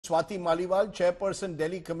Swati Maliwal, Chairperson,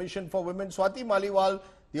 Delhi Commission for Women. Swati Maliwal,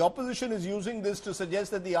 the opposition is using this to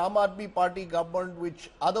suggest that the Aam Aadmi Party government, which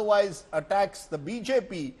otherwise attacks the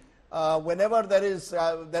BJP whenever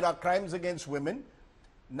there are crimes against women,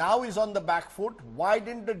 now is on the back foot. Why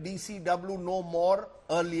didn't the DCW know more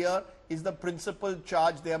earlier is the principal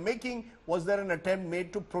charge they are making. Was there an attempt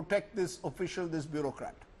made to protect this official, this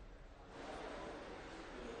bureaucrat?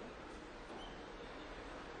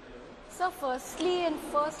 So firstly and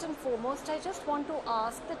first and foremost, I just want to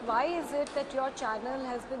ask that why is it that your channel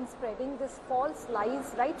has been spreading this false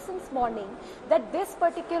lies right since morning that this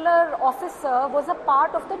particular officer was a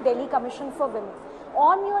part of the Delhi Commission for Women?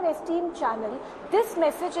 On your esteemed channel, this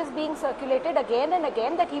message is being circulated again and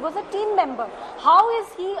again that he was a team member. How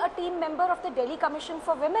is he a team member of the Delhi Commission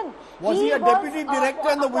for Women? Was he a deputy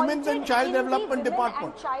director in the Women's and Child Development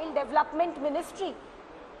Department? Child Development Ministry.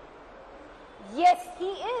 Yes, he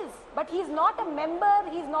is. But he's not a member,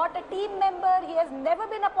 he's not a team member, he has never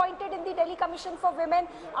been appointed in the Delhi Commission for Women.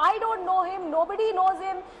 I don't know him, nobody knows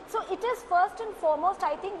him. So it is first and foremost,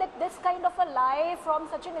 I think that this kind of a lie from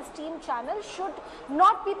such an esteemed channel should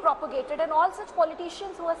not be propagated, and all such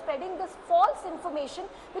politicians who are spreading this false information,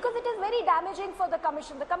 because it is very damaging for the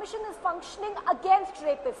Commission. The Commission is functioning against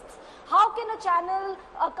rapists. How can a channel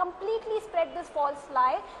completely spread this false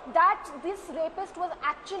lie that this rapist was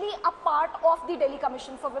actually a part of the Delhi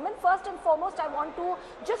Commission for Women? First and foremost, I want to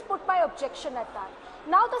just put my objection at that.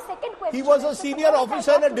 Now the second question. He was a senior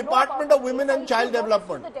officer in the Department of Women and Child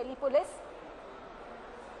Development. The Delhi Police.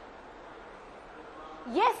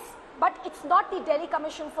 Yes, but it's not the Delhi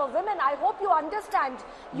Commission for Women. I hope you understand.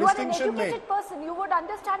 You are an educated person. You would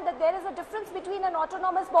understand that there is a difference between an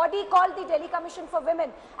autonomous body called the Delhi Commission for Women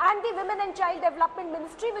and the Women and Child Development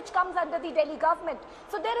Ministry, which comes under the Delhi government.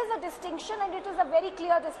 So there is a distinction, and it is a very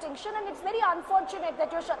clear distinction, and it's very unfortunate that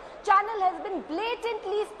your channel has been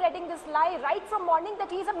blatantly spreading this lie right from morning that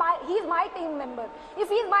he's my team member. If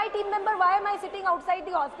he's my team member, why am I sitting outside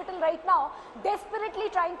the hospital right now desperately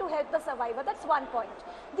trying to help the survivor? That's one point.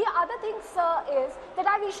 The other thing, sir, is that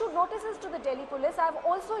I've issued notices to the Delhi Police. I've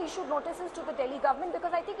also issued notices to the Delhi government,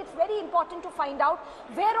 because I think it's very important to find out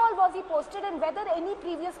where all was he posted and whether any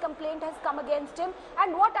previous complaint has come against him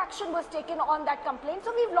and what action was taken on that complaint.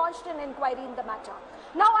 So we've launched an inquiry in the matter.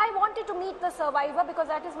 Now I wanted to meet the survivor because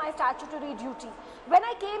that is my statutory duty. When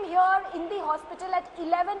I came here in the hospital at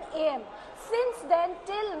 11 a.m., since then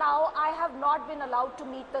till now I have not been allowed to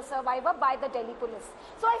meet the survivor by the Delhi Police.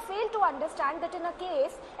 So I fail to understand that in a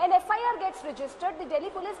case, an FIR gets registered, the Delhi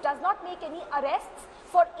Police does not make any arrests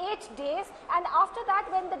for 8 days, and after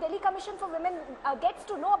that, when the Delhi Commission for Women gets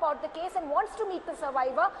to know about the case and wants to meet the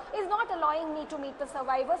survivor, is not allowing me to meet the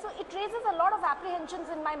survivor. So it raises a lot of apprehensions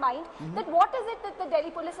in my mind that what is it that the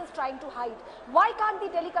Delhi Police is trying to hide? Why can't the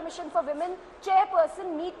Delhi Commission for Women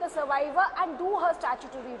chairperson meet the survivor and do her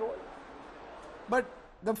statutory role? But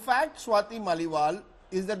the fact, Swati Maliwal,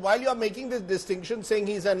 is that while you are making this distinction, saying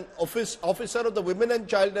he's an officer of the Women and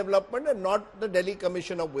Child Development and not the Delhi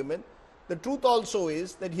Commission of Women, the truth also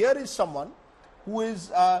is that here is someone who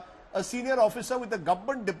is a senior officer with the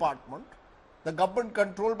government department, the government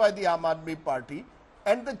controlled by the Aam Aadmi Party,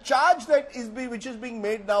 and the charge that which is being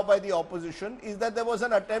made now by the opposition is that there was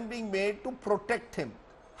an attempt being made to protect him.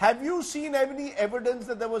 Have you seen any evidence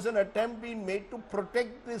that there was an attempt being made to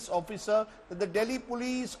protect this officer, that the Delhi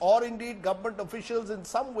police or indeed government officials in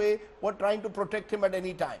some way were trying to protect him at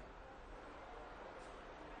any time?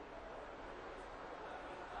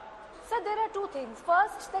 So there are two things.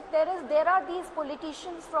 First, that there are these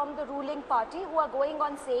politicians from the ruling party who are going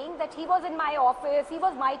on saying that he was in my office, he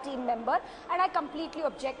was my team member, and I completely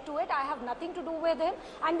object to it. I have nothing to do with him.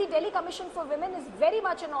 And the Delhi Commission for Women is very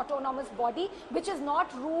much an autonomous body which is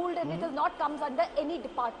not ruled, and it is not comes under any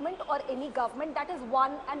department or any government. That is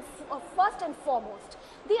one and first and foremost.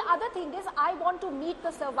 The other thing is, I want to meet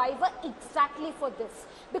the survivor exactly for this,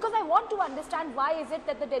 because I want to understand why is it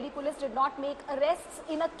that the Delhi police did not make arrests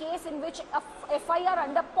in a case in which a FIR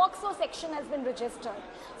under POCSO section has been registered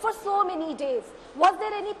for so many days. Was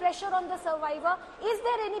there any pressure on the survivor? Is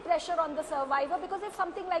there any pressure on the survivor? Because if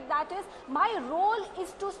something like that is, my role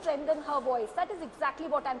is to strengthen her voice. That is exactly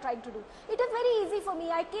what I'm trying to do. It is very easy for me.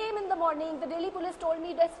 I came in the morning, the Delhi police told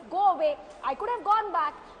me, just go away. I could have gone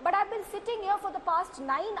back, but I've been sitting here for the past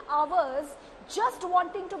 9 hours just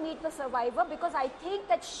wanting to meet the survivor, because I think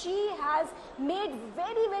that she has made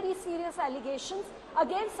very, very serious allegations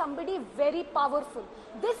against somebody very powerful.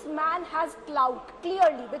 This man has clout,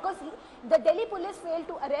 clearly, because the Delhi police failed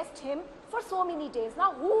to arrest him for so many days.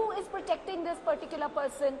 Now, who is protecting this particular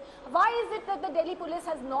person? Why is it that the Delhi police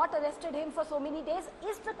has not arrested him for so many days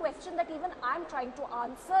is the question that even I'm trying to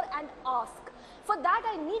answer and ask. For that,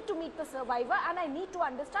 I need to meet the survivor and I need to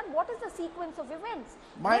understand what is the sequence of events.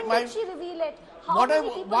 When did she reveal it?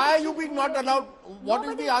 Why are you being not allowed? What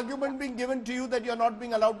is the argument being given to you that you're not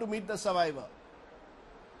being allowed to meet the survivor?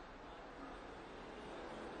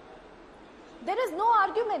 There is no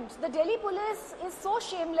argument. The Delhi police is so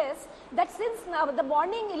shameless that since the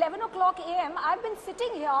morning 11 o'clock AM, I've been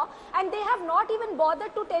sitting here and they have not even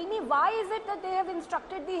bothered to tell me why is it that they have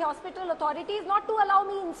instructed the hospital authorities not to allow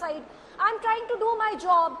me inside. I'm trying to do my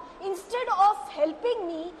job. Instead of helping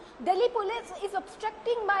me, Delhi police is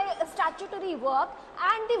obstructing my statutory work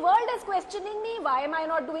and the world is questioning me, why am I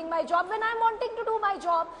not doing my job when I'm wanting to do my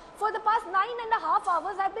job? For the past 9.5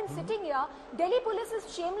 hours, I've been sitting here. Delhi police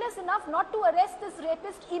is shameless enough not to arrest this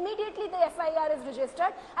rapist. Immediately the FIR is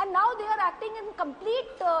registered and now they are acting in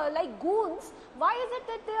complete like goons. Why is it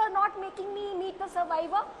that they are not making me meet the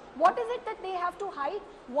survivor? What is it that they have to hide?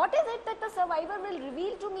 What is it that the survivor will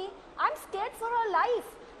reveal to me? I'm scared for her life.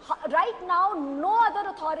 Right now, no other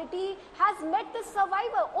authority has met this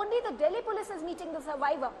survivor. Only the Delhi police is meeting the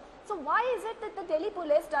survivor. So why is it that the Delhi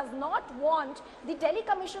police does not want the Delhi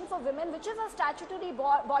Commission for Women, which is a statutory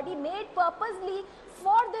body made purposely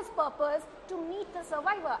for this purpose, to meet the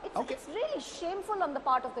survivor? It's really shameful on the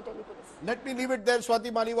part of the Delhi police. Let me leave it there,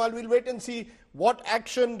 Swati Maliwal. We'll wait and see what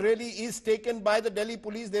action really is taken by the Delhi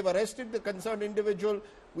police. They've arrested the concerned individual.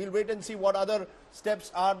 We'll wait and see what other steps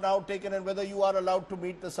are now taken and whether you are allowed to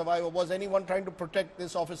meet the survivor. Was anyone trying to protect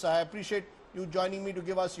this officer? I appreciate you joining me to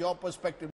give us your perspective.